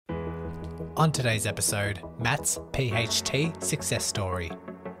On today's episode, Matt's PHT success story.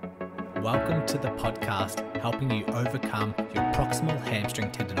 Welcome to the podcast helping you overcome your proximal hamstring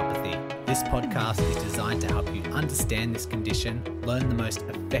tendinopathy. This podcast is designed to help you understand this condition, learn the most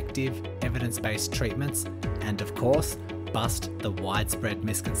effective evidence-based treatments, and of course, bust the widespread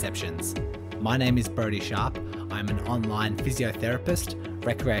misconceptions. My name is Brodie Sharpe. I'm an online physiotherapist,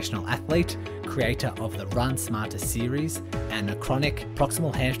 recreational athlete, creator of the Run Smarter series, and a chronic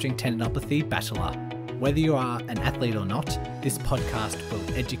proximal hamstring tendinopathy battler. Whether you are an athlete or not, this podcast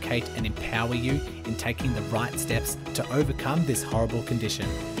will educate and empower you in taking the right steps to overcome this horrible condition.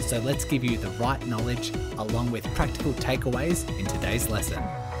 So let's give you the right knowledge along with practical takeaways in today's lesson.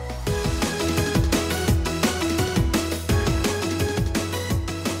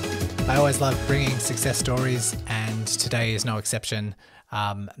 I always love bringing success stories, and today is no exception.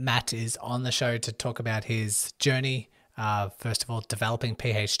 Matt is on the show to talk about his journey, first of all, developing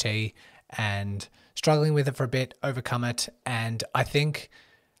PHT and struggling with it for a bit, overcome it. And I think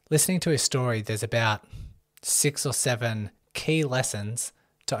listening to his story, there's about 6 or 7 key lessons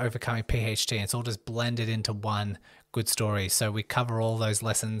to overcoming PHT. And it's all just blended into one good story. So we cover all those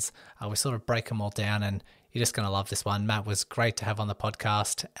lessons. We sort of break them all down, and you're just going to love this one. Matt was great to have on the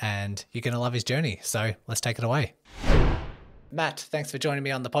podcast, and you're going to love his journey. So let's take it away. Matt, thanks for joining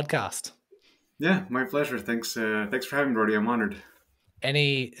me on the podcast. Yeah, my pleasure. Thanks for having me, Brodie. I'm honored.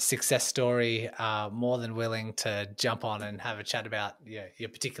 Any success story, more than willing to jump on and have a chat about your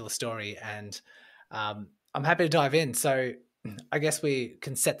particular story. And I'm happy to dive in. So I guess we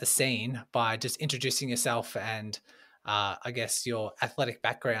can set the scene by just introducing yourself and I guess your athletic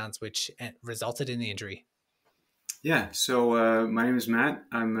backgrounds, which resulted in the injury. Yeah, so my name is Matt.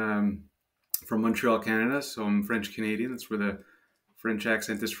 I'm from Montreal, Canada, so I'm French-Canadian. That's where the French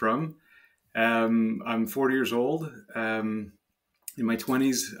accent is from. I'm 40 years old. In my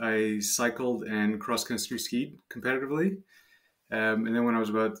 20s, I cycled and cross-country skied competitively. And then when I was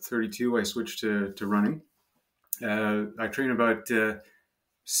about 32, I switched to running. I train about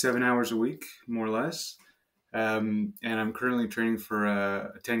 7 hours a week, more or less. And I'm currently training for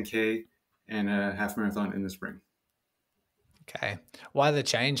a 10K and a half marathon in the spring. Okay. Why the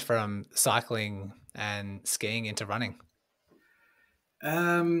change from cycling and skiing into running?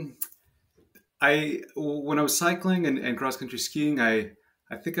 When I was cycling and cross-country skiing, I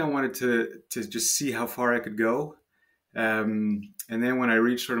think I wanted to just see how far I could go. And then when I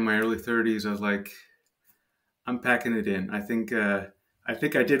reached sort of my early 30s, I was like, I'm packing it in. I think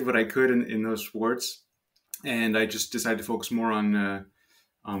I did what I could in those sports, and I just decided to focus more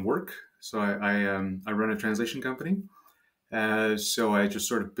on work. So I run a translation company. So I just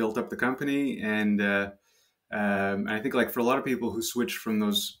sort of built up the company, and I think like for a lot of people who switch from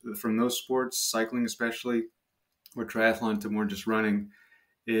those sports, cycling especially, or triathlon to more just running,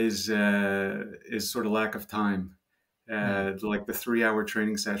 is sort of lack of time. Like the 3-hour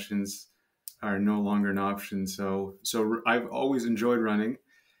training sessions are no longer an option. So I've always enjoyed running.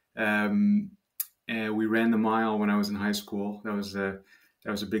 And we ran the mile when I was in high school. That was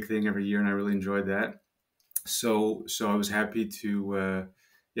a big thing every year, and I really enjoyed that. So I was happy to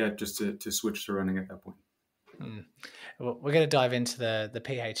switch to running at that point. Well, we're going to dive into the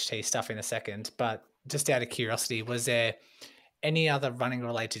PHT stuff in a second, but just out of curiosity, was there any other running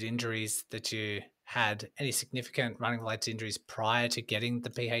related injuries that you had, any significant running related injuries prior to getting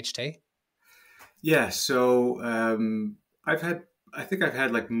the PHT? Yeah. So I think I've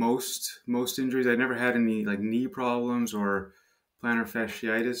had like most injuries. I never had any like knee problems or plantar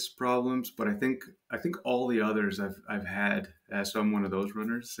fasciitis problems, but I think all the others I've had. So I'm one of those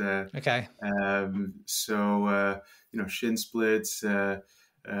runners. Okay. Shin splits,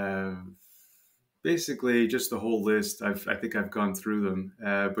 basically just the whole list. I think I've gone through them.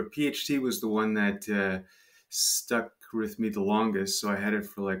 But PHT was the one that stuck with me the longest. So I had it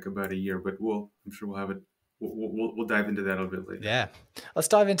for like about a year. But I'm sure we'll have it. We'll dive into that a little bit later. Yeah, let's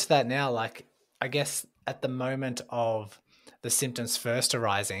dive into that now. Like, I guess at the moment of the symptoms first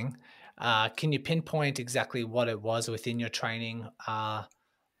arising, can you pinpoint exactly what it was within your training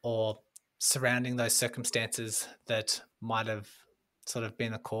or surrounding those circumstances that might have sort of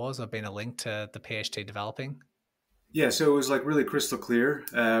been a cause or been a link to the PHT developing? Yeah, so it was like really crystal clear.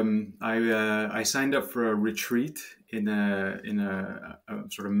 I signed up for a retreat in a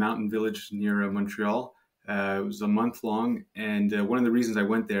sort of mountain village near Montreal. It was a month long, and one of the reasons I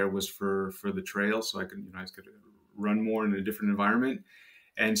went there was for the trail, so I could run more in a different environment.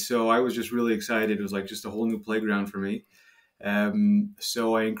 And so I was just really excited. It was like just a whole new playground for me.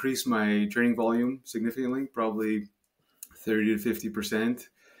 So I increased my training volume significantly, probably 30 to 50%.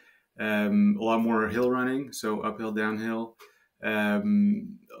 A lot more hill running, so uphill, downhill. A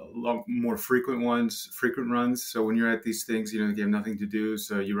lot more frequent runs. So when you're at these things, you have nothing to do.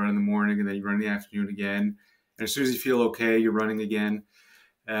 So you run in the morning and then you run in the afternoon again. And as soon as you feel okay, you're running again.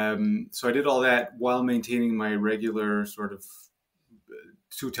 So I did all that while maintaining my regular sort of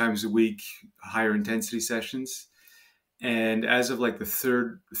 2 times a week, higher intensity sessions. And as of like the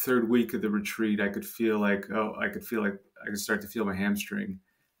third week of the retreat, I could start to feel my hamstring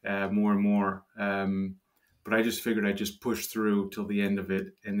more and more. But I just figured I'd just push through till the end of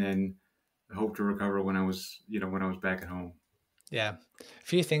it, and then hope to recover when I was back at home. Yeah, a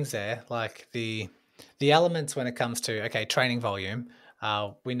few things there, like the elements when it comes to training volume.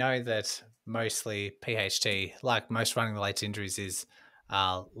 We know that mostly PHT, like most running related injuries, is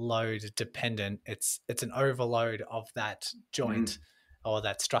load dependent. It's an overload of that joint or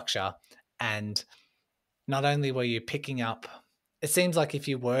that structure, and not only were you picking up, it seems like if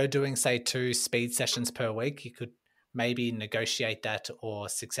you were doing, say, 2 speed sessions per week, you could maybe negotiate that or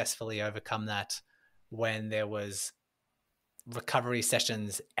successfully overcome that when there was recovery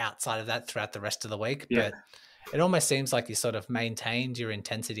sessions outside of that throughout the rest of the week. Yeah. But it almost seems like you sort of maintained your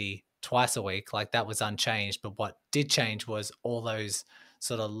intensity twice a week, like that was unchanged. But what did change was all those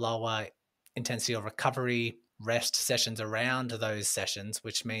sort of lower intensity or recovery rest sessions around those sessions,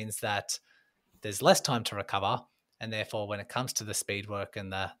 which means that there's less time to recover. And therefore, when it comes to the speed work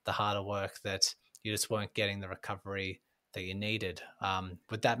and the harder work, that you just weren't getting the recovery that you needed.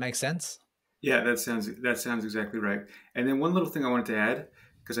 Would that make sense? Yeah, that sounds exactly right. And then one little thing I wanted to add,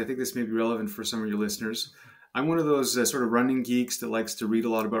 because I think this may be relevant for some of your listeners. I'm one of those sort of running geeks that likes to read a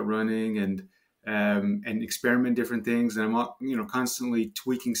lot about running and experiment different things, and I'm constantly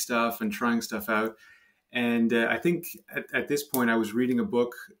tweaking stuff and trying stuff out. And I think at this point, I was reading a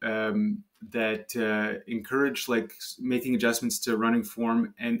book that encouraged like making adjustments to running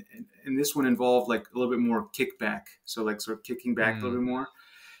form, and this one involved like a little bit more kickback, so like sort of kicking back a little bit more.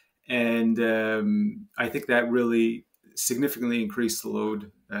 And I think that really significantly increased the load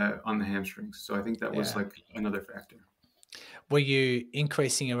on the hamstrings. So I think that was like another factor. Were you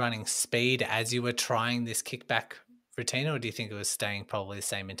increasing your running speed as you were trying this kickback routine, or do you think it was staying probably the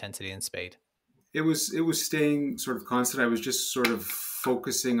same intensity and speed? It was staying sort of constant. I was just sort of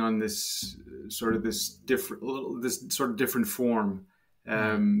focusing on this different form.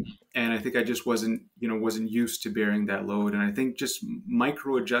 And I think I just wasn't used to bearing that load. And I think just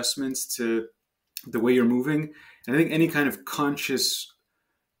micro adjustments to the way you're moving, and I think any kind of conscious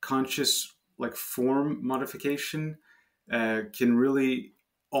like form modification can really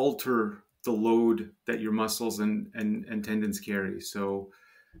alter the load that your muscles and tendons carry. So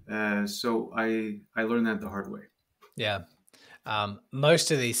I learned that the hard way. Yeah.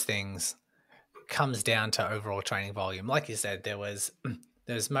 Most of these things comes down to overall training volume. Like you said,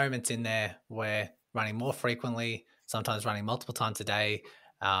 there's moments in there where running more frequently, sometimes running multiple times a day,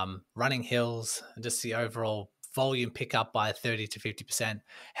 running hills, just the overall volume pick up by 30 to 50%.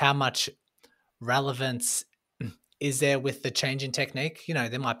 How much relevance is there with the change in technique?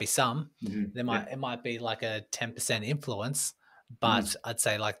 There might be some. It might be like a 10% influence, but I'd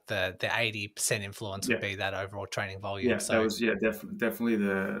say like the 80% influence would be that overall training volume. Yeah, so that was definitely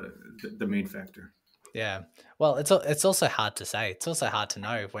the main factor. Yeah. Well, it's also hard to say. It's also hard to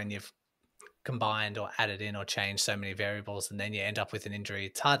know when you've combined or added in or changed so many variables and then you end up with an injury.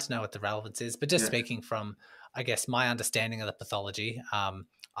 It's hard to know what the relevance is. But just speaking from, I guess, my understanding of the pathology,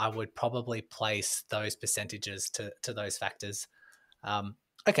 I would probably place those percentages to those factors.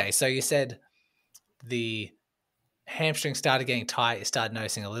 Okay, so you said the hamstring started getting tight. You started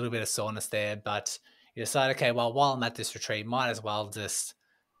noticing a little bit of soreness there, but you decided, okay, well, while I'm at this retreat, might as well just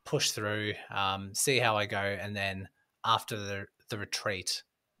push through, see how I go, and then after the retreat,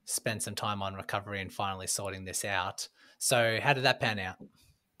 spend some time on recovery and finally sorting this out. So how did that pan out?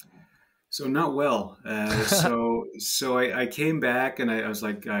 So not well. So I came back and I was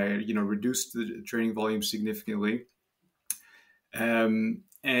like, I reduced the training volume significantly, and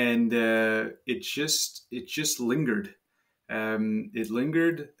it just lingered. It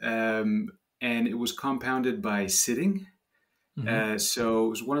lingered, and it was compounded by sitting. So it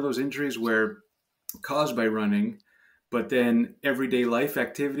was one of those injuries where caused by running, but then everyday life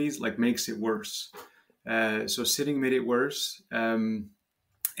activities like makes it worse. So sitting made it worse.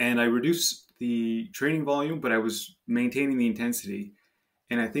 And I reduced the training volume, but I was maintaining the intensity.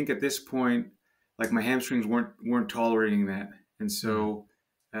 And I think at this point, like my hamstrings weren't tolerating that. And so,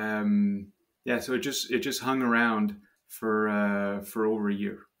 so it just hung around for over a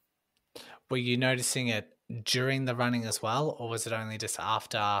year. Were you noticing it during the running as well, or was it only just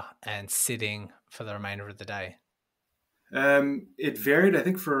after and sitting for the remainder of the day? It varied. I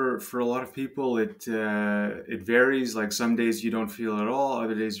think for a lot of people, it varies. Like some days you don't feel it at all,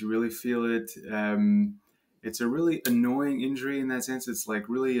 other days you really feel it. It's a really annoying injury in that sense. It's like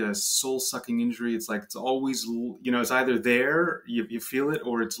really a soul sucking injury. It's like it's always, it's either there, you feel it,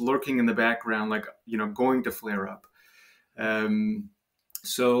 or it's lurking in the background, like going to flare up. Um,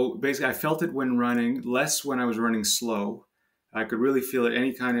 so basically, I felt it when running, less when I was running slow. I could really feel it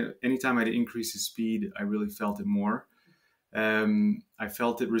anytime I had to increase the speed. I really felt it more. I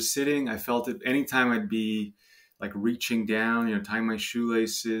felt it resitting. I felt it anytime I'd be like reaching down, tying my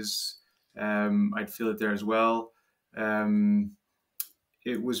shoelaces. I'd feel it there as well.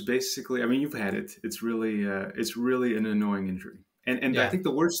 It was basically, I mean, you've had it. It's really an annoying injury. And I Yeah. think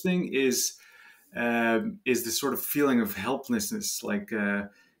the worst thing is this sort of feeling of helplessness. Like,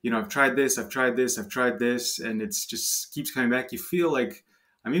 I've tried this, I've tried this, I've tried this, and it's just keeps coming back. You feel like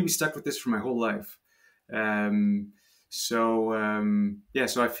I may be stuck with this for my whole life. So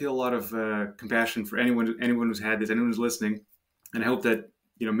I feel a lot of compassion for anyone who's had this, anyone who's listening, and I hope that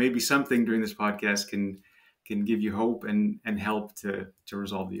maybe something during this podcast can give you hope and help to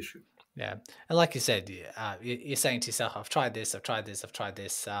resolve the issue. Yeah. And like you said, you're saying to yourself, I've tried this, I've tried this, I've tried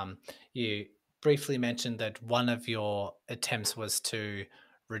this. You briefly mentioned that one of your attempts was to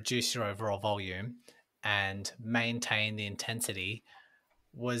reduce your overall volume and maintain the intensity.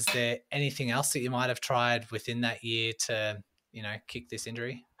 Was there anything else that you might have tried within that year to, kick this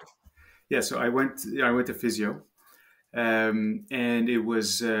injury? Yeah, so I went to physio, and it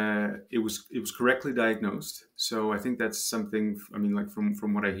was correctly diagnosed. So I think that's something. I mean, like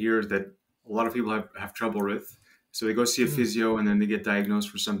from what I hear, is that a lot of people have trouble with. So they go see a Mm. physio, and then they get diagnosed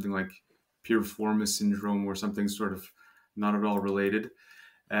for something like piriformis syndrome or something sort of not at all related.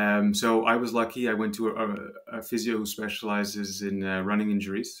 So I was lucky. I went to a physio who specializes in running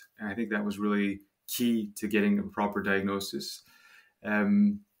injuries, and I think that was really key to getting a proper diagnosis.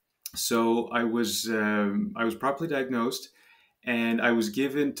 Um, so I was properly diagnosed, and I was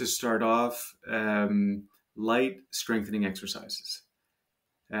given to start off light strengthening exercises,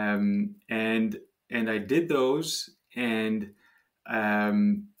 and I did those, and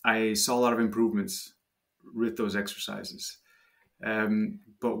I saw a lot of improvements with those exercises.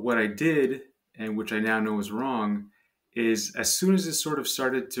 But what I did, and which I now know is wrong, is as soon as it sort of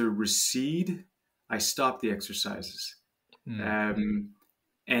started to recede, I stopped the exercises. Mm. Um,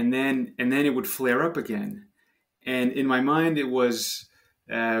 and then it would flare up again. And in my mind, it was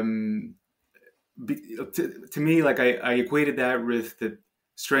um, to me, like I equated that with that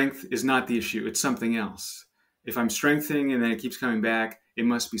strength is not the issue; it's something else. If I'm strengthening and then it keeps coming back, it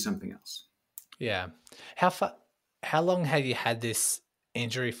must be something else. Yeah. How long had you had this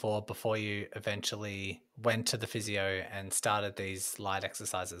injury for before you eventually went to the physio and started these light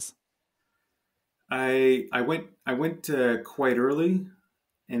exercises? I went quite early,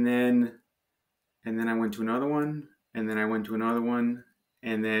 and then I went to another one, and then I went to another one,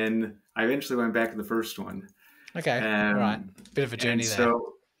 and then I eventually went back to the first one. Okay. All right. Um, Bit of a and journey there.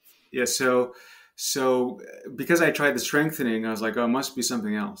 so yeah, so because I tried the strengthening, I was like, oh, it must be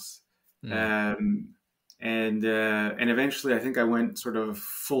something else. Mm. Um, and eventually, I think I went sort of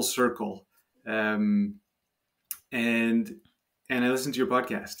full circle, um, and I listened to your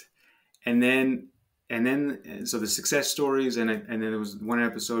podcast, and then so the success stories, and then there was one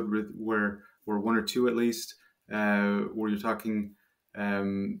episode where one or two at least, where you're talking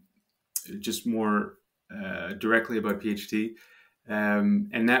just more directly about PHT,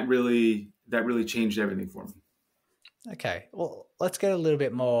 and that really changed everything for me. Okay. Well, let's get a little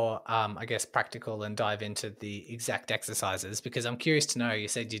bit more, I guess, practical and dive into the exact exercises because I'm curious to know. You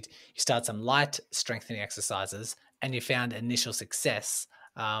said you start some light strengthening exercises and you found initial success.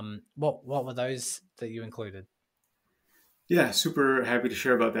 What were those that you included? Yeah, super happy to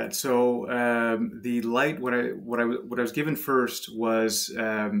share about that. So the light, what I was given first was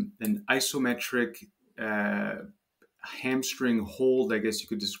an isometric uh, hamstring hold. I guess you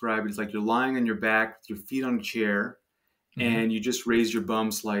could describe it. It's like you're lying on your back with your feet on a chair, Hmm. and you just raise your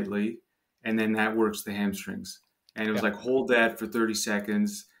bum slightly, and then that works the hamstrings. And it was Yep. like hold that for 30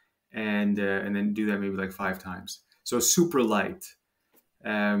 seconds, and then do that maybe like 5 times. So super light.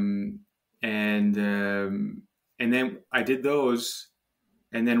 Um, and then I did those,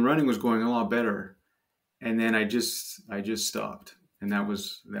 and then running was going a lot better, and then I just stopped, and that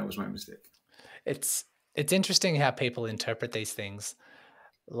was my mistake. It's it's interesting how people interpret these things.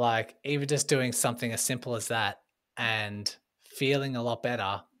 Like even just doing something as simple as that and feeling a lot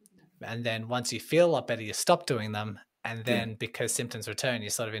better. And then once you feel a lot better, you stop doing them. And Yeah, then because symptoms return, you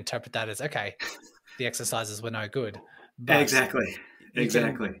sort of interpret that as okay, the exercises were no good. But exactly.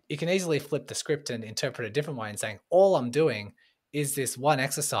 Exactly. you can easily flip the script and interpret a different way and saying, all I'm doing is this one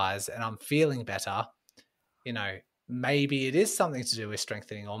exercise and I'm feeling better. You know, maybe it is something to do with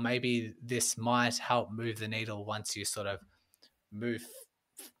strengthening, or maybe this might help move the needle once you sort of move,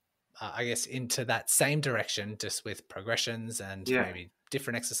 I guess, into that same direction, just with progressions and Yeah. maybe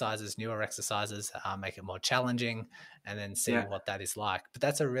different exercises, newer exercises, make it more challenging, and then see Yeah. what that is like. But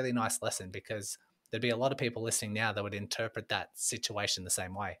that's a really nice lesson, because there'd be a lot of people listening now that would interpret that situation the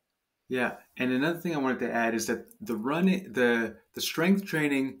same way. Yeah. And another thing I wanted to add is that the strength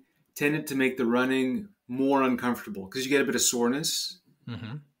training tended to make the running more uncomfortable because you get a bit of soreness.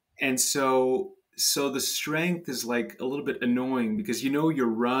 Mm-hmm. And so the strength is like a little bit annoying because your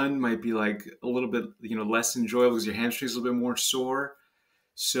run might be like a little bit less enjoyable because your hamstrings a little bit more sore.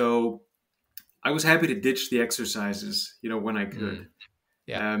 So I was happy to ditch the exercises when I could.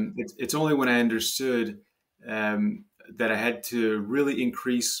 Yeah. It's only when I understood that I had to really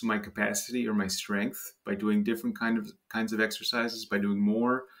increase my capacity or my strength by doing different kinds of exercises, by doing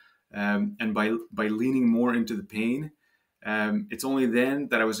more, and by leaning more into the pain. It's only then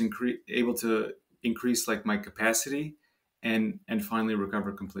that I was able to increase like my capacity and finally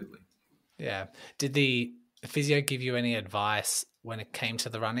recover completely. Yeah. Did the physio give you any advice when it came to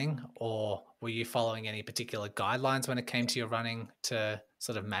the running, or were you following any particular guidelines when it came to your running to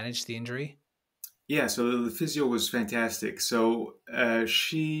sort of manage the injury? Yeah, so the physio was fantastic. So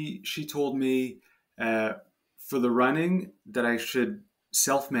she told me uh, for the running that I should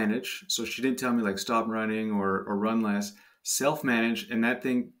self manage. So she didn't tell me like stop running or run less. Self manage, and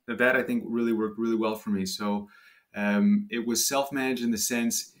that I think really worked really well for me. So it was self managed in the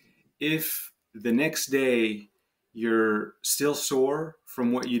sense if the next day you're still sore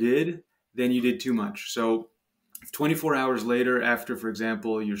from what you did, then you did too much. So 24 hours later, after, for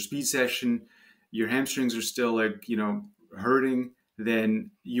example, your speed session, your hamstrings are still like, hurting,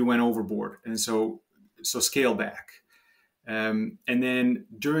 then you went overboard. And so scale back. And then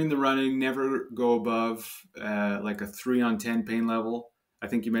during the running, never go above like a 3 on 10 pain level. I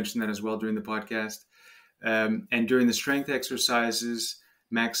think you mentioned that as well during the podcast. And during the strength exercises,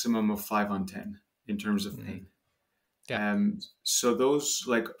 maximum of 5 on 10 in terms of pain. Yeah. So those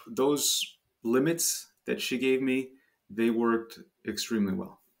limits that she gave me, they worked extremely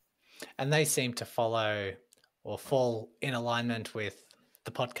well. And they seem to follow or fall in alignment with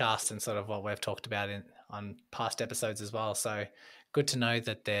the podcast and sort of what we've talked about on past episodes as well. So good to know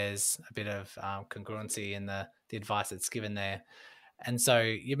that there's a bit of congruency in the advice that's given there. And so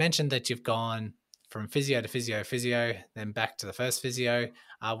you mentioned that you've gone from physio to physio, then back to the first physio.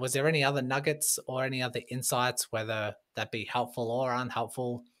 Was there any other nuggets or any other insights, whether that be helpful or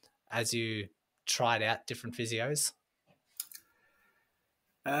unhelpful, as you tried out different physios?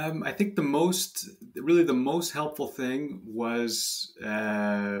 I think the most helpful thing was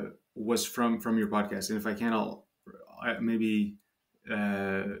from your podcast, and if I can, I'll maybe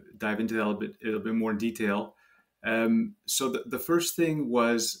dive into that a little bit more in detail. So the first thing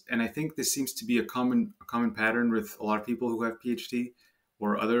was, and I think this seems to be a common pattern with a lot of people who have PHT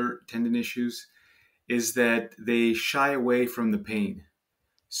or other tendon issues, is that they shy away from the pain.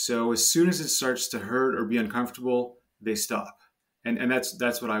 So as soon as it starts to hurt or be uncomfortable, they stop, and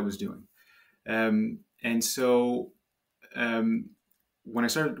that's what I was doing. And so when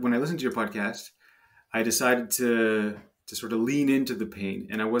I listened to your podcast, I decided to sort of lean into the pain,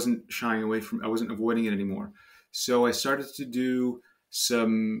 and I wasn't I wasn't avoiding it anymore. So I started to do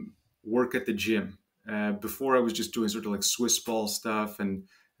some work at the gym. Before I was just doing sort of like Swiss ball stuff and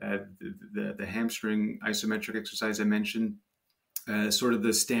the hamstring isometric exercise I mentioned, sort of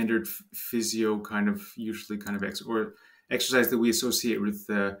the standard physio kind of usually kind of exercise that we associate with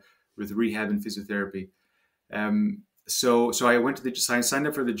rehab and physiotherapy. So I signed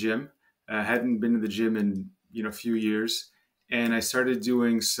up for the gym. Hadn't been to the gym in a few years, and I started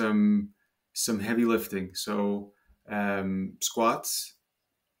doing some heavy lifting. So squats,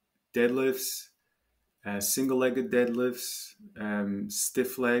 deadlifts, single-legged deadlifts,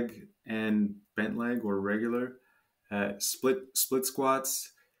 stiff leg and bent leg or regular, split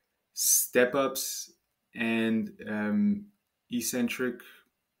squats, step ups, and eccentric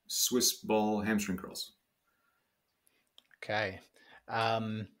Swiss ball hamstring curls. Okay.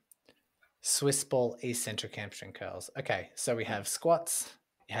 Swiss ball eccentric hamstring curls. Okay, so we have squats,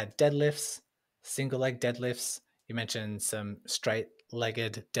 you had deadlifts, single leg deadlifts. You mentioned some straight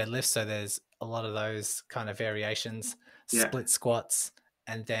legged deadlifts, so there's a lot of those kind of variations, Yeah, split squats,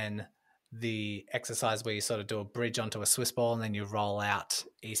 and then the exercise where you sort of do a bridge onto a Swiss ball and then you roll out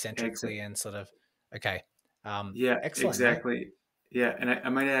eccentrically and sort of, okay. yeah, Excellent, mate. exactly. Yeah, and I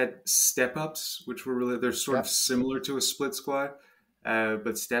might add step ups, which they're sort of Yep. similar to a split squat.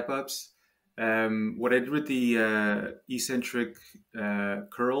 but step ups. What I did with the eccentric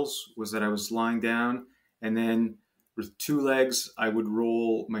curls was that I was lying down, and then with two legs, I would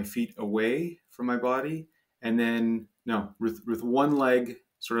roll my feet away from my body, and then no, with one leg,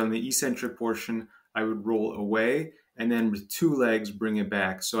 sort of on the eccentric portion, I would roll away, and then with two legs, bring it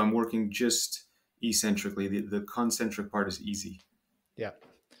back. So I'm working just eccentrically. The concentric part is easy. Yeah.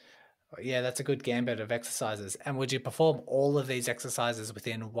 Yeah, that's a good gambit of exercises. And would you perform all of these exercises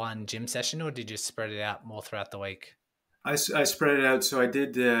within one gym session, or did you spread it out more throughout the week? I spread it out. So I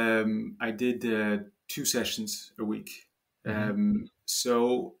did 2 sessions a week. Mm-hmm.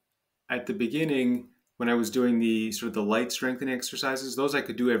 So at the beginning, when I was doing the sort of the light strengthening exercises, those I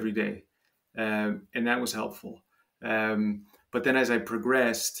could do every day, and that was helpful. But then as I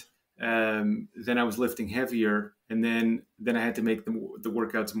progressed, then I was lifting heavier, and then I had to make the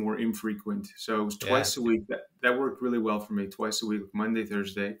workouts more infrequent. So it was Yeah. twice a week. That worked really well for me. Twice a week, Monday,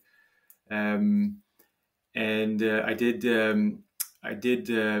 Thursday. Um, and I did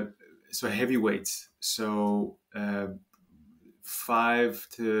so heavy weights. So 5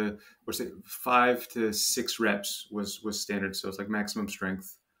 to 6 reps was standard. So it's like maximum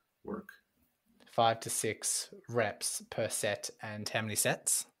strength work. 5 to 6 reps per set, and how many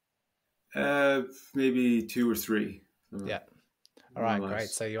sets? Maybe 2 or 3, Yeah. All more or right, great.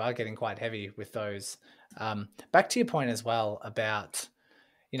 less. So you are getting quite heavy with those. Back to your point as well about,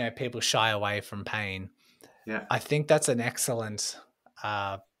 people shy away from pain. Yeah, I think that's an excellent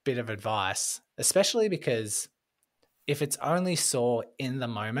bit of advice, especially because if it's only sore in the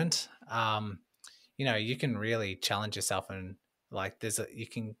moment, you can really challenge yourself, and like you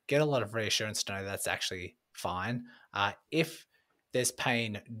can get a lot of reassurance to know that's actually fine. If there's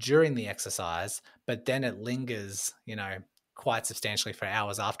pain during the exercise, but then it lingers, quite substantially for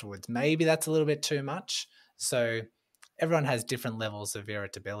hours afterwards, maybe that's a little bit too much. So everyone has different levels of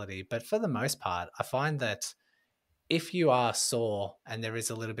irritability, but for the most part, I find that if you are sore and there is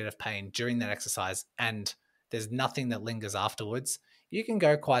a little bit of pain during that exercise and there's nothing that lingers afterwards, you can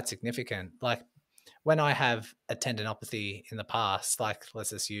go quite significant. Like when I have a tendinopathy in the past, like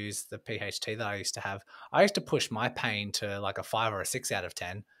let's just use the PHT that I used to have, I used to push my pain to like a 5 or a 6 out of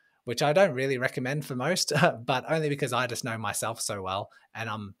 10, which I don't really recommend for most, but only because I just know myself so well and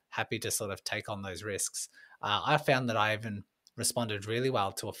I'm happy to sort of take on those risks. I found that I even responded really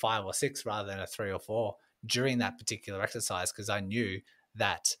well to a 5 or 6 rather than a 3 or 4 during that particular exercise because I knew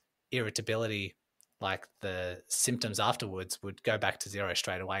that irritability, like the symptoms afterwards, would go back to zero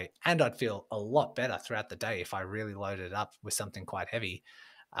straight away. And I'd feel a lot better throughout the day if I really loaded up with something quite heavy.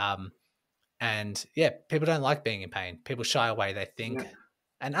 Um, and yeah, people don't like being in pain. People shy away. They think, yeah,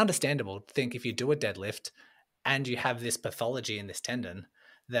 and understandable, think if you do a deadlift and you have this pathology in this tendon,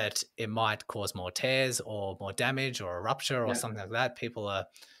 that it might cause more tears or more damage or a rupture or yeah, something like that. People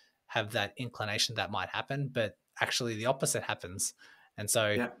have that inclination that might happen, but actually the opposite happens. And so,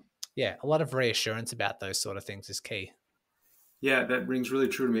 yeah. yeah, a lot of reassurance about those sort of things is key. Yeah, that rings really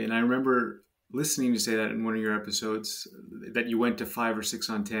true to me. And I remember listening to say that in one of your episodes that you went to 5 or 6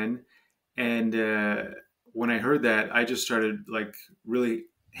 on 10. And when I heard that, I just started like really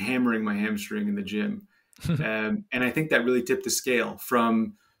hammering my hamstring in the gym. And I think that really tipped the scale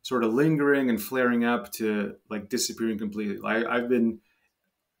from sort of lingering and flaring up to like disappearing completely. I've been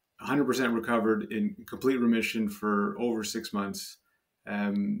 100% recovered in complete remission for over 6 months.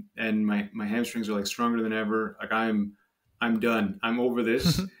 And my hamstrings are like stronger than ever. Like I'm done. I'm over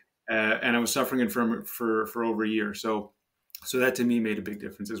this. And I was suffering from for over a year. So that to me made a big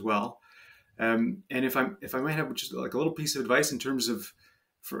difference as well. And if I might have just like a little piece of advice in terms of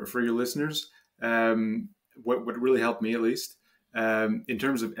for your listeners, what really helped me at least in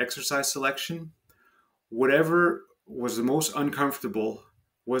terms of exercise selection, whatever was the most uncomfortable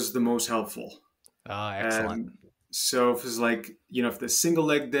was the most helpful. Oh, excellent. Um, so if it's like if the single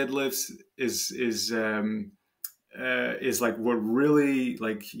leg deadlifts is like what really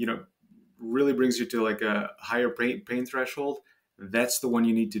like really brings you to like a higher pain threshold, that's the one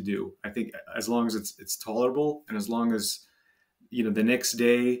you need to do. I think as long as it's tolerable and as long as the next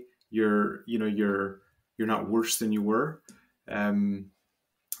day you're not worse than you were. Um,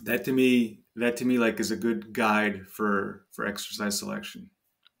 that to me like is a good guide for exercise selection.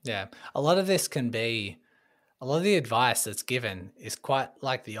 Yeah. A lot of the advice that's given is quite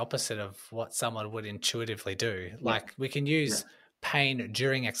like the opposite of what someone would intuitively do. Yeah, Like we can yeah, use pain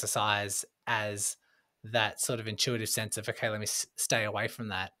during exercise as that sort of intuitive sense of, okay, let me stay away from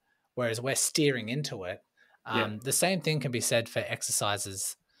that. Whereas we're steering into it. yeah, The same thing can be said for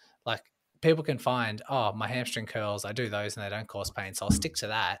exercises. Like people can find, oh, my hamstring curls, I do those and they don't cause pain. So I'll stick to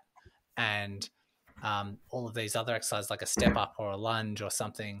that. And all of these other exercises like a step up or a lunge or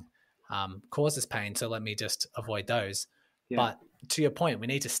something causes pain. So let me just avoid those. Yeah. But to your point, we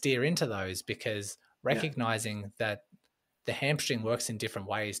need to steer into those, because Yeah. recognizing that the hamstring works in different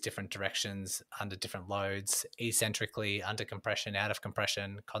ways, different directions, under different loads, eccentrically, under compression, out of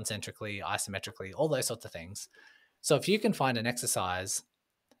compression, concentrically, isometrically, all those sorts of things. So if you can find an exercise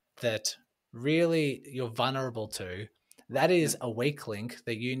that really you're vulnerable to, that is a weak link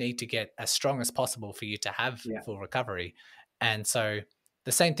that you need to get as strong as possible for you to have Yeah. full recovery. And so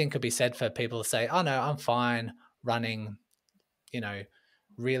the same thing could be said for people to say, oh no, I'm fine running,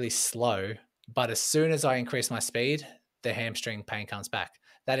 really slow, but as soon as I increase my speed, the hamstring pain comes back.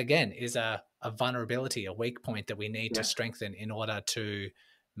 That again is a vulnerability, a weak point that we need to Yeah. strengthen in order to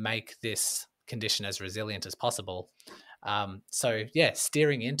make this condition as resilient as possible. So yeah,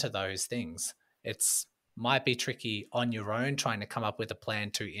 steering into those things, it's might be tricky on your own trying to come up with a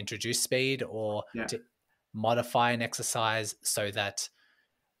plan to introduce speed or Yeah. to modify an exercise so that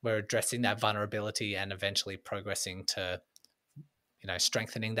we're addressing that vulnerability and eventually progressing to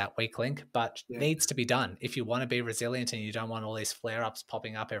strengthening that weak link, but Yeah. needs to be done. If you want to be resilient and you don't want all these flare-ups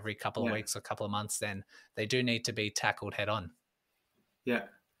popping up every couple of Yeah. weeks or couple of months, then they do need to be tackled head on. Yeah,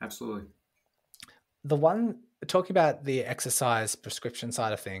 absolutely. The one talking about the exercise prescription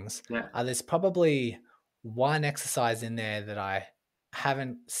side of things, Yeah. there's probably one exercise in there that I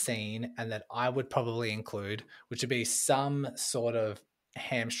haven't seen and that I would probably include, which would be some sort of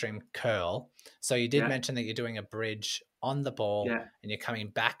hamstring curl. So you did Yeah. mention that you're doing a bridge on the ball Yeah. and you're coming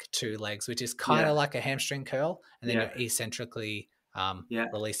back 2 legs, which is kind Yeah. of like a hamstring curl, and then Yeah. you're eccentrically Yeah.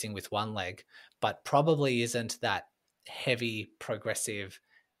 releasing with one leg, but probably isn't that heavy progressive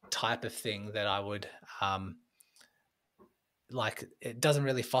type of thing that I would like. It doesn't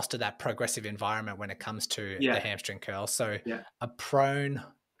really foster that progressive environment when it comes to the Yeah. hamstring curl. So Yeah. a prone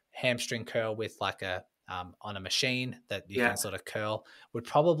hamstring curl with like a on a machine that you Yeah. can sort of curl would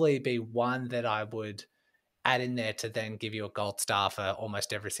probably be one that I would add in there to then give you a gold star for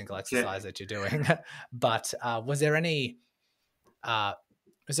almost every single exercise that you're doing. But was there any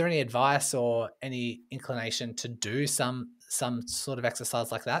advice or any inclination to do some sort of exercise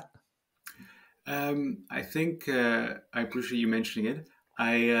like that? I think I appreciate you mentioning it.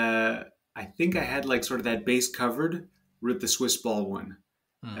 I think I had like sort of that base covered with the Swiss ball one.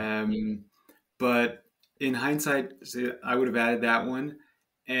 Um, but in hindsight, I would have added that one.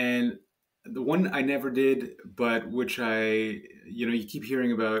 And the one I never did, but which you keep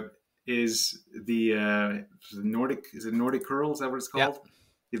hearing about is the Nordic. Is it Nordic curl? Is that what it's Yeah. called?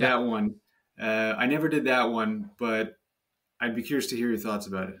 Yeah. That one. I never did that one, but I'd be curious to hear your thoughts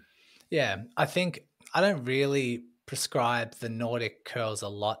about it. Yeah, I think I don't really prescribe the Nordic curls a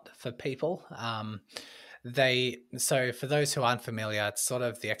lot for people. So for those who aren't familiar, it's sort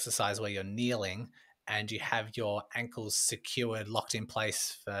of the exercise where you're kneeling and you have your ankles secured, locked in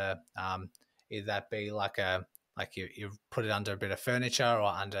place for either that be like you put it under a bit of furniture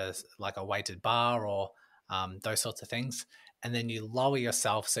or under like a weighted bar or those sorts of things, and then you lower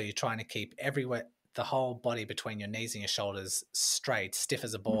yourself, so you're trying to keep the whole body between your knees and your shoulders straight, stiff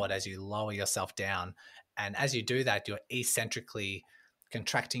as a board as you lower yourself down. And as you do that, you're eccentrically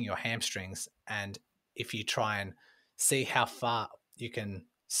contracting your hamstrings. And if you try and see how far you can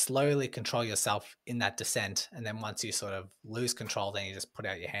slowly control yourself in that descent, and then once you sort of lose control, then you just put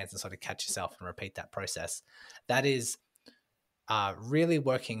out your hands and sort of catch yourself and repeat that process. That is really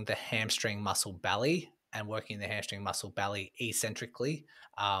working the hamstring muscle belly and working the hamstring muscle belly eccentrically,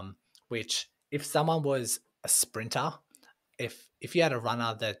 which if someone was a sprinter, if you had a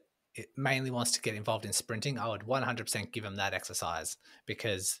runner that it mainly wants to get involved in sprinting, I would 100% give them that exercise,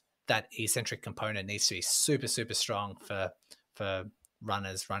 because that eccentric component needs to be super, super strong for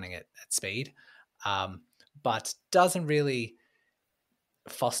runners running at speed, but doesn't really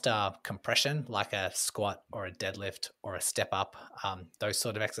foster compression like a squat or a deadlift or a step up, those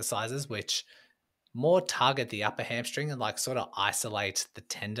sort of exercises, which more target the upper hamstring and like sort of isolate the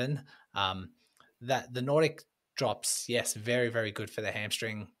tendon. That the Nordic drops, yes, very, very good for the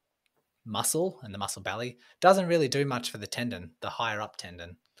hamstring muscle and the muscle belly. Doesn't really do much for the tendon, the higher up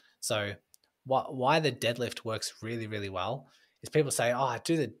tendon. So why the deadlift works really, really well is people say, oh, I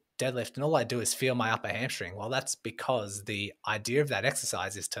do the deadlift and all I do is feel my upper hamstring. Well, that's because the idea of that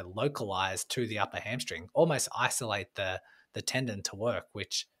exercise is to localize to the upper hamstring, almost isolate the tendon to work,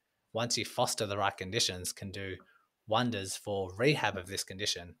 which once you foster the right conditions can do wonders for rehab of this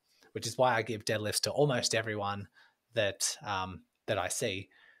condition, which is why I give deadlifts to almost everyone that I see.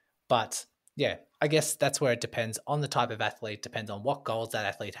 But yeah, I guess that's where it depends on the type of athlete, depends on what goals that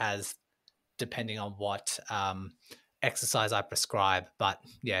athlete has, depending on what exercise I prescribe. But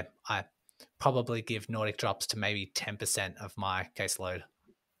yeah, probably give Nordic drops to maybe 10% of my caseload.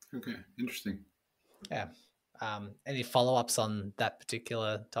 Okay, interesting. Yeah. Any follow-ups on that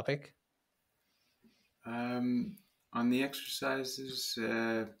particular topic? On the exercises,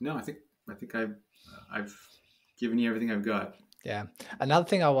 no, I think I've given you everything I've got. Yeah. Another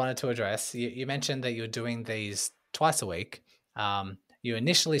thing I wanted to address, you mentioned that you're doing these twice a week. You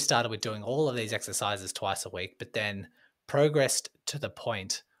initially started with doing all of these exercises twice a week, but then progressed to the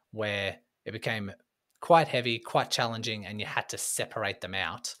point where it became quite heavy, quite challenging, and you had to separate them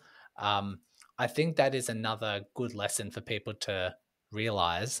out. I think that is another good lesson for people to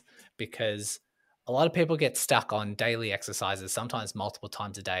realize, because a lot of people get stuck on daily exercises, sometimes multiple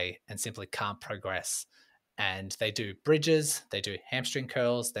times a day, and simply can't progress. And they do bridges, they do hamstring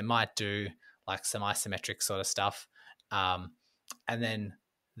curls, they might do like some isometric sort of stuff. And then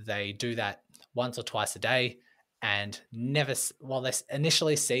they do that once or twice a day and never, well, they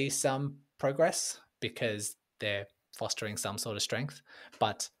initially see some progress because they're fostering some sort of strength,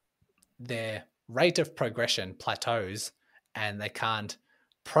 but their rate of progression plateaus and they can't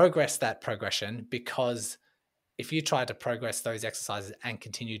progress that progression, because if you try to progress those exercises and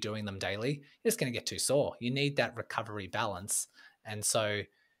continue doing them daily, you're just going to get too sore. You need that recovery balance. And so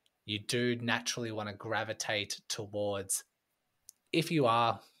you do naturally want to gravitate towards, if you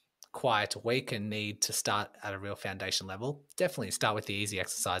are quite weak and need to start at a real foundation level, definitely start with the easy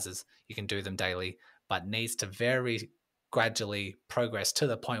exercises. You can do them daily, but needs to very gradually progress to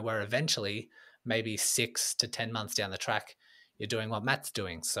the point where eventually, maybe 6 to 10 months down the track, you're doing what Matt's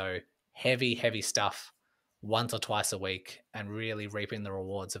doing. So heavy stuff once or twice a week and really reaping the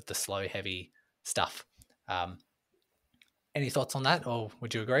rewards of the slow, heavy stuff. Any thoughts on that, or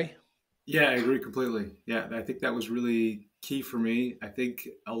would you agree? Yeah, I agree completely. Yeah, I think that was really key for me. I think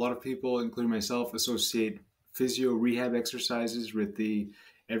a lot of people, including myself, associate physio rehab exercises with the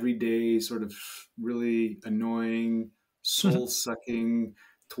everyday sort of really annoying, soul sucking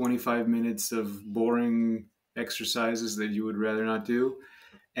 25 minutes of boring exercises that you would rather not do,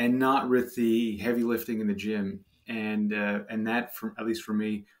 and not with the heavy lifting in the gym. And that, for, at least for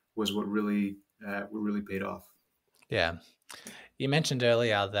me, was what really paid off. Yeah. You mentioned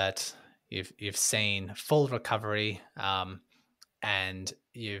earlier that you've seen full recovery, and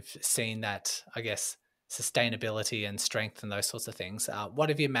you've seen that, I guess, sustainability and strength and those sorts of things. What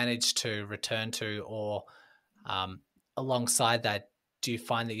have you managed to return to, or alongside that, do you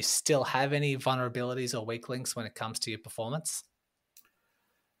find that you still have any vulnerabilities or weak links when it comes to your performance?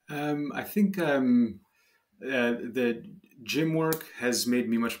 I think the gym work has made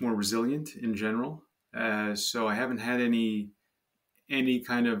me much more resilient in general. So I haven't had any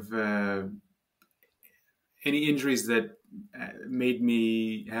kind of any injuries that made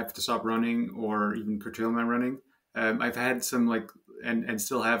me have to stop running or even curtail my running. I've had some and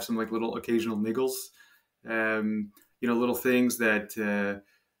still have some like little occasional niggles. Little things that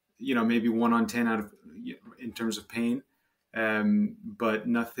maybe 1 on 10 out of in terms of pain, but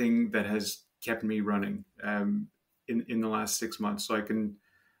nothing that has kept me running in the last 6 months. So I can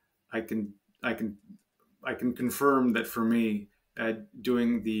I can I can confirm that for me,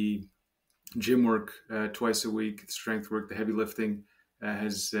 doing the gym work twice a week, the strength work, the heavy lifting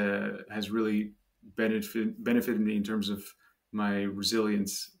has really benefited me in terms of my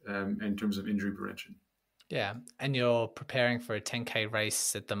resilience in terms of injury prevention. Yeah. And you're preparing for a 10K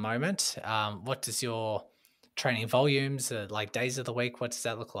race at the moment. What does your training volumes, like days of the week, what does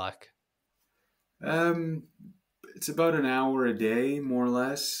that look like? Um, it's about an hour a day, more or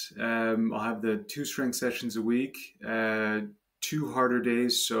less. I'll have the 2 strength sessions a week, 2 harder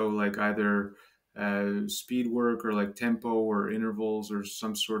days. So like either speed work or like tempo or intervals or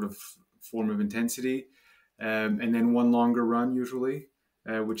some sort of form of intensity. And then one longer run usually,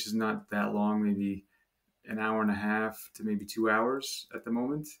 which is not that long, maybe an hour and a half to maybe 2 hours at the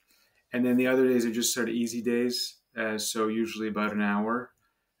moment. And then the other days are just sort of easy days. So usually about an hour.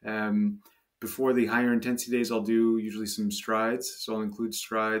 Um, Before the higher intensity days, I'll do usually some strides. So I'll include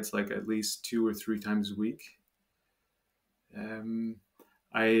strides like at least 2 or 3 times a week.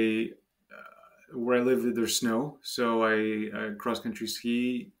 I Where I live, there's snow, so I cross country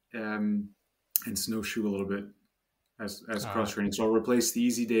ski and snowshoe a little bit as All cross right. training. So I'll replace the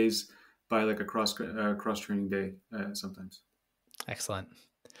easy days by like a cross training day sometimes. Excellent.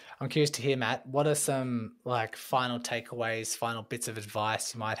 I'm curious to hear, Matt, what are some like final takeaways, final bits of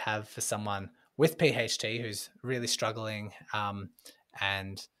advice you might have for someone with PHT who's really struggling?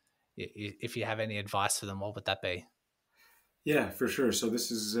 And if you have any advice for them, what would that be? Yeah, for sure. So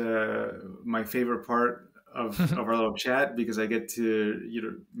this is my favorite part of our little chat because I get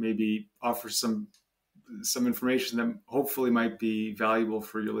to maybe offer some information that hopefully might be valuable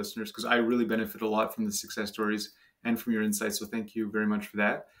for your listeners, because I really benefit a lot from the success stories and from your insights. So thank you very much for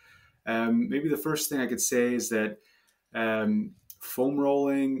that. Maybe the first thing I could say is that foam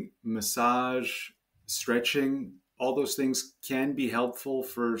rolling, massage, stretching, all those things can be helpful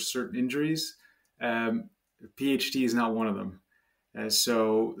for certain injuries. PHT is not one of them.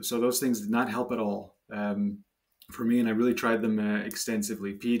 So those things did not help at all for me, and I really tried them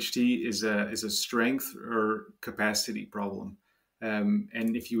extensively. PHT is a strength or capacity problem,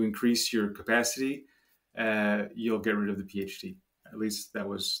 and if you increase your capacity, you'll get rid of the PHT. At least that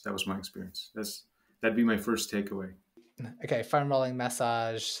was my experience. That'd be my first takeaway. Okay, foam rolling,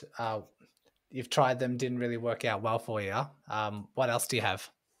 massage. You've tried them, didn't really work out well for you. What else do you have?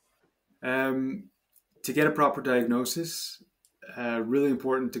 To get a proper diagnosis, really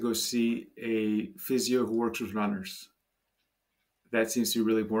important to go see a physio who works with runners. That seems to be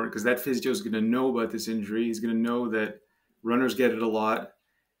really important, because that physio is going to know about this injury. He's going to know that runners get it a lot,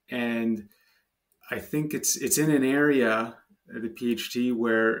 and I think it's in an area, the PHT,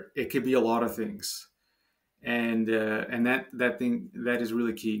 where it could be a lot of things, and that is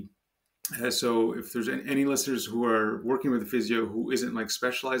really key. So if there's any listeners who are working with a physio who isn't like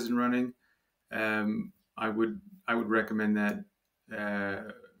specialized in running, I would recommend that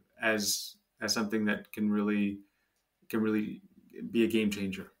as something that can really be a game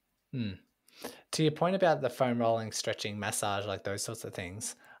changer. To your point about the foam rolling, stretching, massage, like those sorts of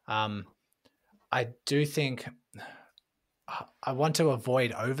things, I do think I want to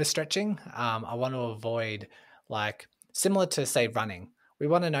avoid overstretching. I want to avoid, like, similar to, say, running. We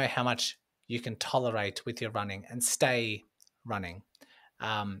want to know how much you can tolerate with your running and stay running.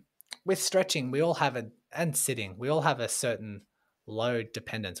 With stretching, we all have and sitting, we all have a certain load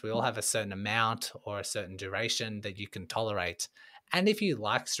dependence. We all have a certain amount or a certain duration that you can tolerate. And if you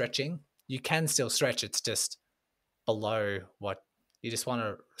like stretching, you can still stretch. It's just below what you just want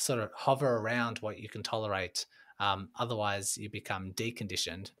to sort of hover around what you can tolerate. Otherwise, you become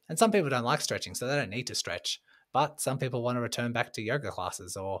deconditioned. And some people don't like stretching, so they don't need to stretch. But some people want to return back to yoga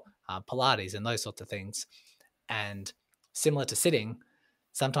classes or Pilates and those sorts of things. And similar to sitting,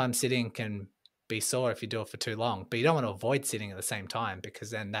 sometimes sitting can be sore if you do it for too long, but you don't want to avoid sitting at the same time, because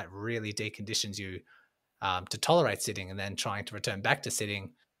then that really deconditions you to tolerate sitting, and then trying to return back to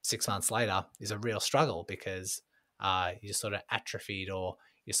sitting 6 months later is a real struggle, because you're sort of atrophied, or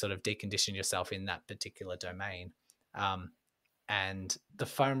you sort of decondition yourself in that particular domain. And the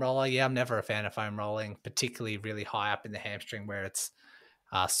foam roller, yeah, I'm never a fan of foam rolling, particularly really high up in the hamstring where it's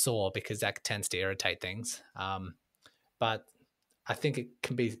sore, because that tends to irritate things. But I think it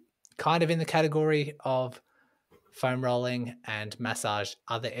can be kind of in the category of foam rolling and massage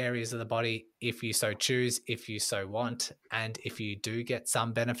other areas of the body if you so choose, if you so want, and if you do get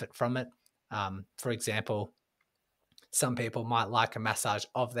some benefit from it. For example, some people might like a massage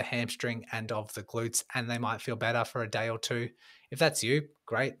of the hamstring and of the glutes, and they might feel better for a day or two. If that's you,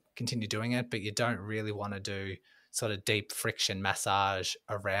 great, continue doing it, but you don't really want to do sort of deep friction massage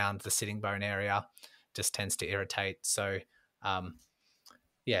around the sitting bone area. Just tends to irritate. So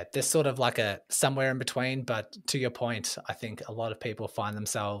yeah, there's sort of like a somewhere in between, but to your point, I think a lot of people find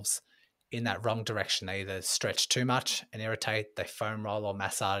themselves in that wrong direction. They either stretch too much and irritate, they foam roll or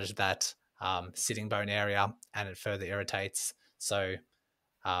massage that sitting bone area, and it further irritates. So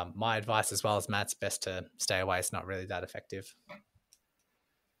my advice, as well as Matt's, best to stay away. It's not really that effective.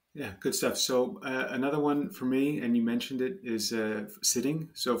 Yeah, good stuff. So another one for me, and you mentioned it, is sitting.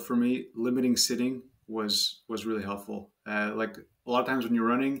 So for me, limiting sitting was really helpful. Like a lot of times when you're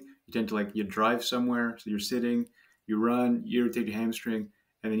running, you tend to you drive somewhere, so you're sitting, you run, you irritate your hamstring,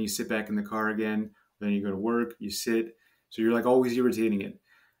 and then you sit back in the car again. Then you go to work, you sit, so you're always irritating it.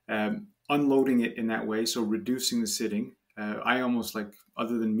 Unloading it in that way, so reducing the sitting. I almost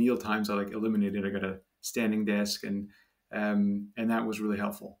other than meal times, I eliminate it. I got a standing desk, and that was really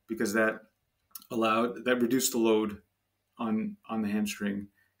helpful, because that reduced the load on the hamstring,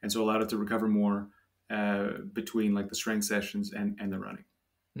 and so allowed it to recover more between the strength sessions and the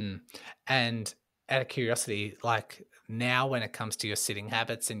running. And out of curiosity, now when it comes to your sitting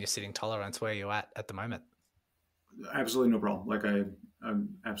habits and your sitting tolerance, where are you at the moment? Absolutely no problem.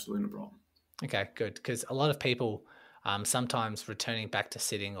 I'm absolutely no problem. Okay, good. Because a lot of people, sometimes returning back to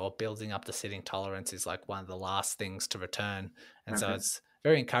sitting or building up the sitting tolerance is one of the last things to return. And so it's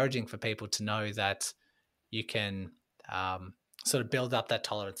very encouraging for people to know that you can sort of build up that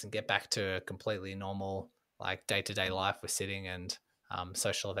tolerance and get back to a completely normal, day-to-day life with sitting and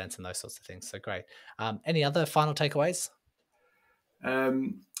social events and those sorts of things. So great. Any other final takeaways?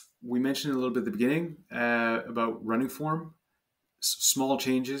 We mentioned a little bit at the beginning about running form. Small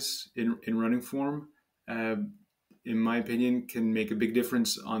changes in running form uh, in my opinion, can make a big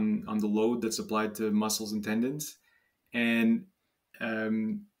difference on the load that's applied to muscles and tendons. And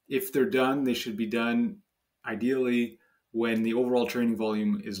if they're done, they should be done ideally when the overall training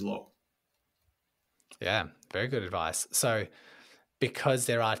volume is low. Yeah, very good advice. So because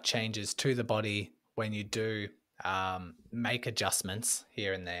there are changes to the body when you do make adjustments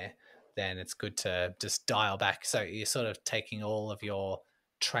here and there, then it's good to just dial back. So you're sort of taking all of your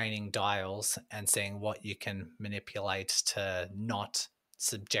training dials and seeing what you can manipulate to not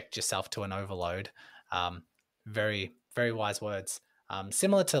subject yourself to an overload. Very, very wise words.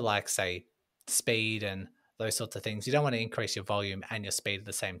 Similar to, like, say, speed and those sorts of things. You don't want to increase your volume and your speed at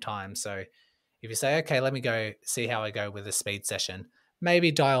the same time. So if you say, okay, let me go see how I go with a speed session,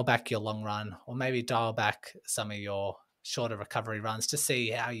 maybe dial back your long run, or maybe dial back some of your shorter recovery runs to see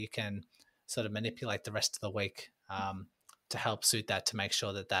how you can sort of manipulate the rest of the week to help suit that, to make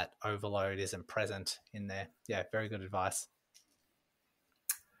sure that that overload isn't present in there. Yeah, very good advice.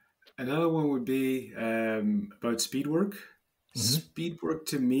 Another one would be about speed work. Mm-hmm. Speed work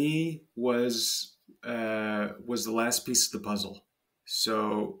to me was the last piece of the puzzle.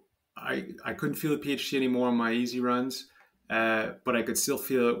 So I couldn't feel the PHT anymore on my easy runs, but I could still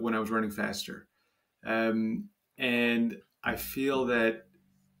feel it when I was running faster. And I feel that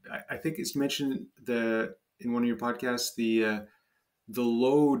I think it's mentioned in one of your podcasts, the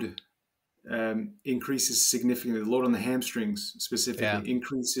load increases significantly. The load on the hamstrings specifically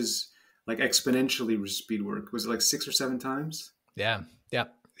increases like exponentially with speed work. Was it like 6 or 7 times? Yeah.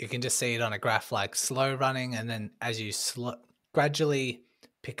 You can just see it on a graph, like slow running, and then as you gradually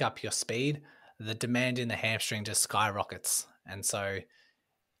pick up your speed, the demand in the hamstring just skyrockets. And so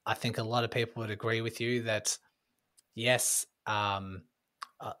I think a lot of people would agree with you that yes, the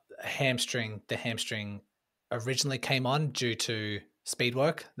hamstring originally came on due to speed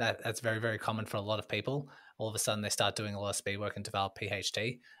work. That's very, very common for a lot of people. All of a sudden they start doing a lot of speed work and develop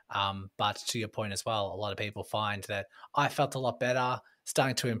PHT. But to your point as well, a lot of people find that I felt a lot better,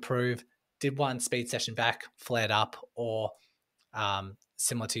 starting to improve, did one speed session back, flared up, or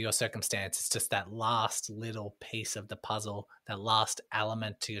similar to your circumstance, it's just that last little piece of the puzzle, that last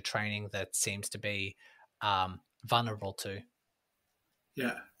element to your training that seems to be vulnerable to.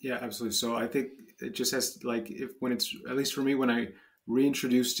 Yeah, absolutely. So I think it just has when it's, at least for me, when I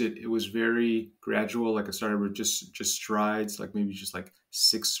reintroduced it, it was very gradual. Like I started with just strides, like maybe just like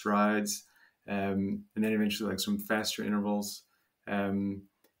 6 strides, and then eventually like some faster intervals. And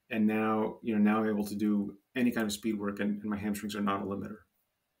now I'm able to do any kind of speed work, and my hamstrings are not a limiter.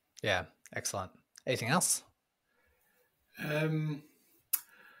 Yeah, excellent. Anything else?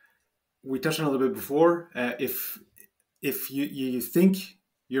 We touched on it a little bit before. If you think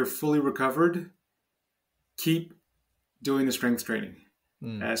you're fully recovered, keep doing the strength training.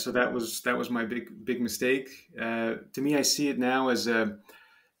 So that was my big mistake. To me, I see it now as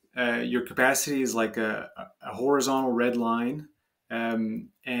your capacity is like a horizontal red line,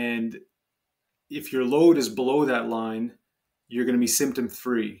 and if your load is below that line, you're going to be symptom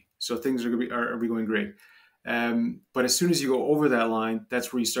free. So things are going to be going great. But as soon as you go over that line,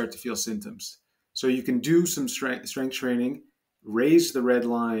 that's where you start to feel symptoms. So you can do some strength training, raise the red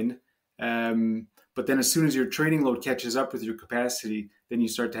line, but then as soon as your training load catches up with your capacity, then you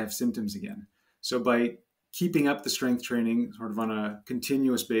start to have symptoms again. So by keeping up the strength training sort of on a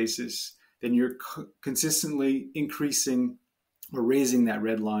continuous basis, then you're consistently increasing or raising that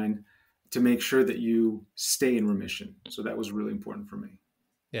red line to make sure that you stay in remission. So that was really important for me.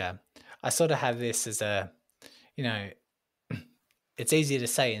 Yeah. I sort of have this as it's easier to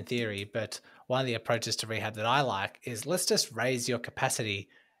say in theory, but one of the approaches to rehab that I like is let's just raise your capacity,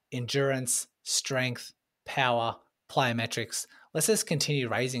 endurance, strength, power, plyometrics. Let's just continue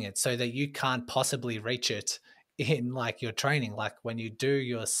raising it so that you can't possibly reach it in like your training, like when you do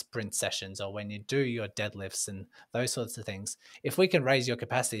your sprint sessions or when you do your deadlifts and those sorts of things. If we can raise your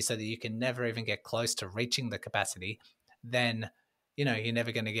capacity so that you can never even get close to reaching the capacity, then you're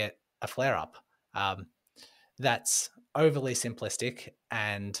never going to get a flare up. That's overly simplistic,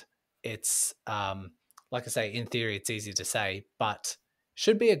 and it's like I say, in theory it's easy to say, but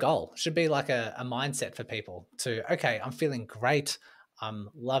should be a goal, should be like a mindset for people to, okay, I'm feeling great, I'm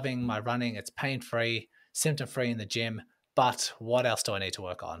loving my running, it's pain-free, symptom-free in the gym, but what else do I need to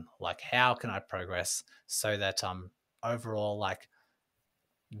work on? Like, how can I progress so that I'm overall like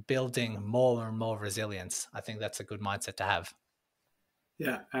building more and more resilience? I think that's a good mindset to have.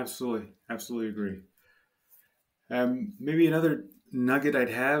 Yeah, absolutely agree. Maybe another nugget I'd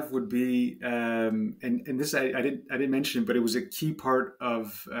have would be, and this I didn't mention, but it was a key part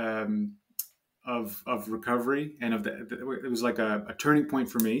of recovery and it was like a turning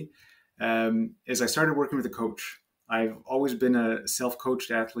point for me. is I started working with a coach. I've always been a self-coached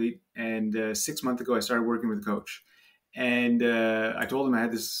athlete, and 6 months ago I started working with a coach. And I told him I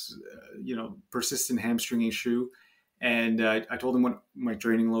had this, persistent hamstring issue, and I told him what my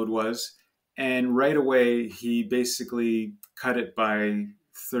training load was, and right away he basically cut it by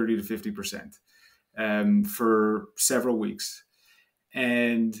 30 to 50% for several weeks.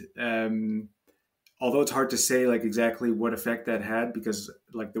 And although it's hard to say like exactly what effect that had, because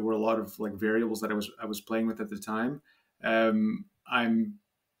like there were a lot of like variables that I was playing with at the time, I'm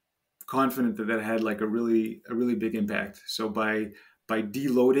confident that that had like a really big impact. So by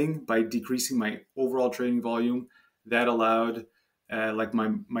deloading, by decreasing my overall training volume, that allowed like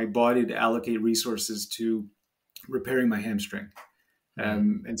my body to allocate resources to repairing my hamstring.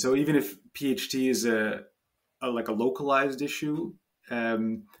 And so even if PHT is like a localized issue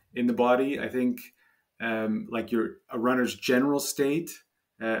in the body, I think like a runner's general state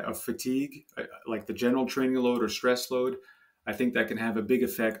of fatigue, like the general training load or stress load, I think that can have a big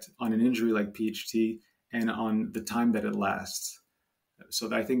effect on an injury like PHT and on the time that it lasts.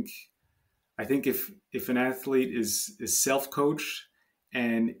 So I think if an athlete is self-coached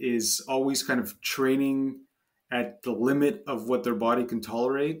and is always kind of training at the limit of what their body can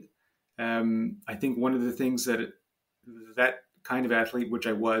tolerate, I think one of the things that kind of athlete, which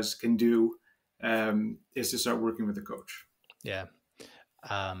I was, can do is to start working with a coach. Yeah.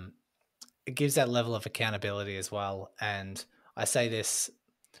 It gives that level of accountability as well. And I say this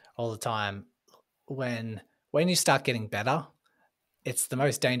all the time, when you start getting better, it's the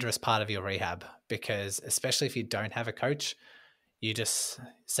most dangerous part of your rehab, because especially if you don't have a coach, you just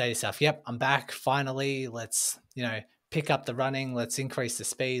say to yourself, yep, I'm back. Finally, let's, pick up the running. Let's increase the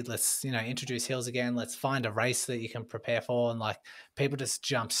speed. Let's, introduce hills again. Let's find a race that you can prepare for. And like people just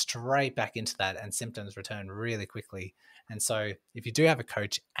jump straight back into that and symptoms return really quickly. And so if you do have a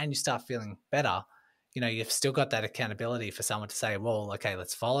coach and you start feeling better, you've still got that accountability for someone to say, well, okay,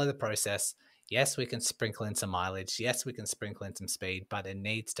 let's follow the process. Yes, we can sprinkle in some mileage. Yes, we can sprinkle in some speed, but it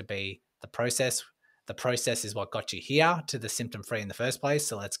needs to be the process. The process is what got you here to the symptom-free in the first place.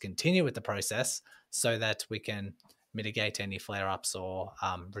 So let's continue with the process so that we can mitigate any flare-ups or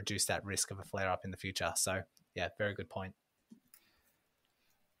reduce that risk of a flare-up in the future. So yeah, very good point.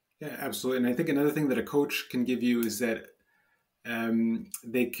 Yeah, absolutely. And I think another thing that a coach can give you is that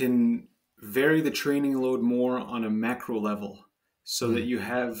they can vary the training load more on a macro level, so that you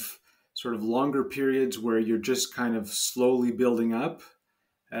have sort of longer periods where you're just kind of slowly building up,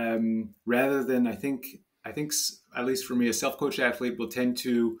 rather than I think at least for me, a self-coached athlete will tend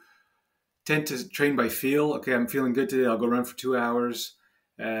to train by feel. Okay, I'm feeling good today, I'll go run for 2 hours,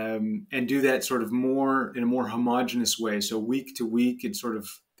 and do that sort of more in a more homogenous way. So week to week, it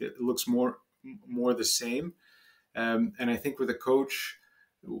looks more the same. And I think with a coach,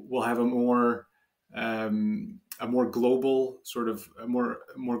 we'll have a more global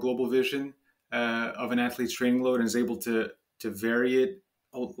global vision of an athlete's training load, and is able to vary it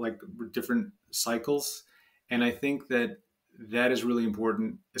like different cycles. And I think that is really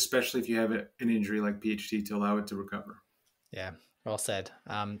important, especially if you have an injury like PHT, to allow it to recover. Yeah, well said.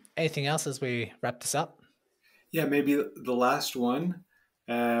 Anything else as we wrap this up? Yeah, maybe the last one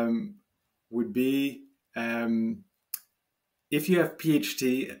would be, if you have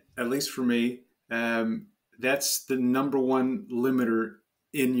PHT, at least for me, that's the number one limiter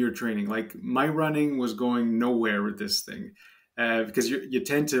in your training. Like my running was going nowhere with this thing, because you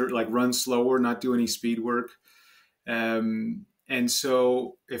tend to like run slower, not do any speed work. And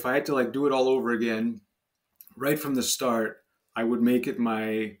so if I had to like do it all over again, right from the start, I would make it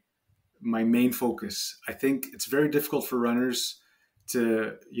my main focus. I think it's very difficult for runners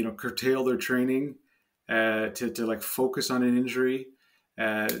to, curtail their training, to like focus on an injury.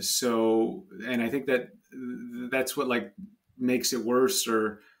 And I think that's what like makes it worse,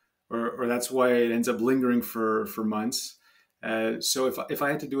 or that's why it ends up lingering for months. So if I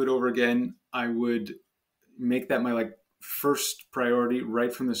had to do it over again, I would make that my like first priority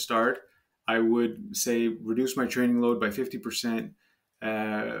right from the start. I would say reduce my training load by 50%.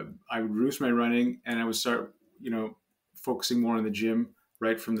 I would reduce my running, and I would start, focusing more on the gym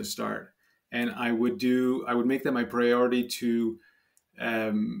right from the start. And I would make that my priority to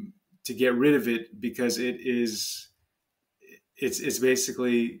get rid of it, because it's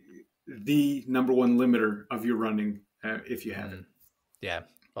basically the number one limiter of your running, if you have it. Yeah,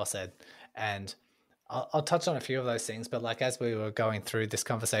 well said. And I'll touch on a few of those things, but like as we were going through this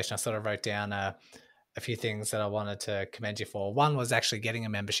conversation, I sort of wrote down a few things that I wanted to commend you for. One was actually getting a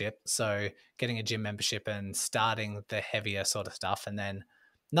membership. So getting a gym membership and starting the heavier sort of stuff. And then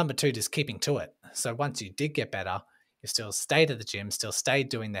number two, just keeping to it. So once you did get better, You've still stayed at the gym, still stayed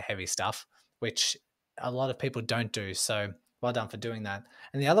doing the heavy stuff, which a lot of people don't do. So well done for doing that.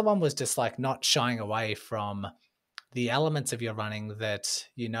 And the other one was just like not shying away from the elements of your running that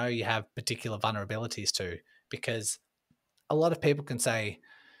you know you have particular vulnerabilities to, because a lot of people can say,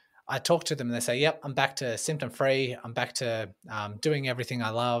 I talk to them and they say, yep, I'm back to symptom free. I'm back to doing everything I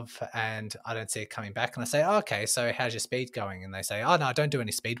love and I don't see it coming back. And I say, oh, okay, so how's your speed going? And they say, oh, no, I don't do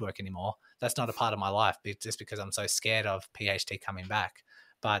any speed work anymore. That's not a part of my life just because I'm so scared of PHT coming back.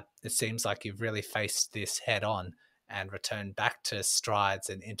 But it seems like you've really faced this head on and returned back to strides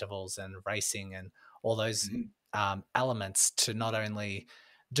and intervals and racing and all those elements to not only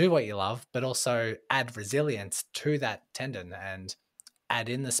do what you love, but also add resilience to that tendon and add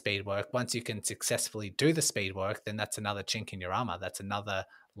in the speed work. Once you can successfully do the speed work, then that's another chink in your armor. That's another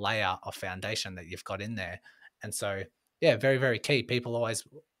layer of foundation that you've got in there. And so, yeah, very, very key. People always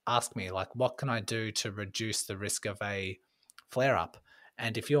ask me, like, what can I do to reduce the risk of a flare up?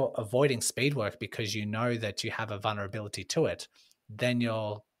 And if you're avoiding speed work because you know that you have a vulnerability to it, then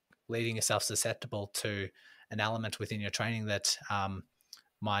you're leaving yourself susceptible to an element within your training that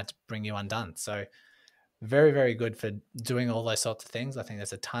might bring you undone. So very, very good for doing all those sorts of things. I think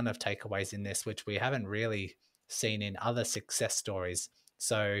there's a ton of takeaways in this, which we haven't really seen in other success stories.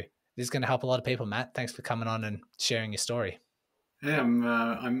 So this is going to help a lot of people. Matt, thanks for coming on and sharing your story. Yeah,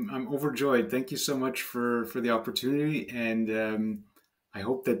 I'm overjoyed. Thank you so much for the opportunity, and I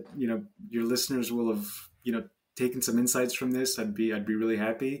hope that your listeners will have taken some insights from this. I'd be really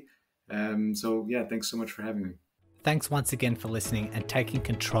happy. So yeah, thanks so much for having me. Thanks once again for listening and taking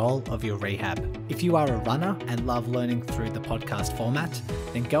control of your rehab. If you are a runner and love learning through the podcast format,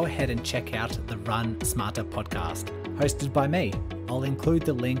 then go ahead and check out the Run Smarter podcast, hosted by me. I'll include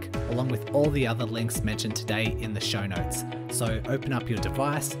the link along with all the other links mentioned today in the show notes. So open up your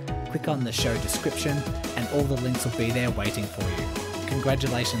device, click on the show description, and all the links will be there waiting for you.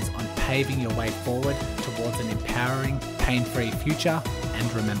 Congratulations on paving your way forward towards an empowering, pain-free future.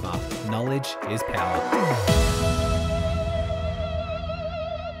 And remember, knowledge is power.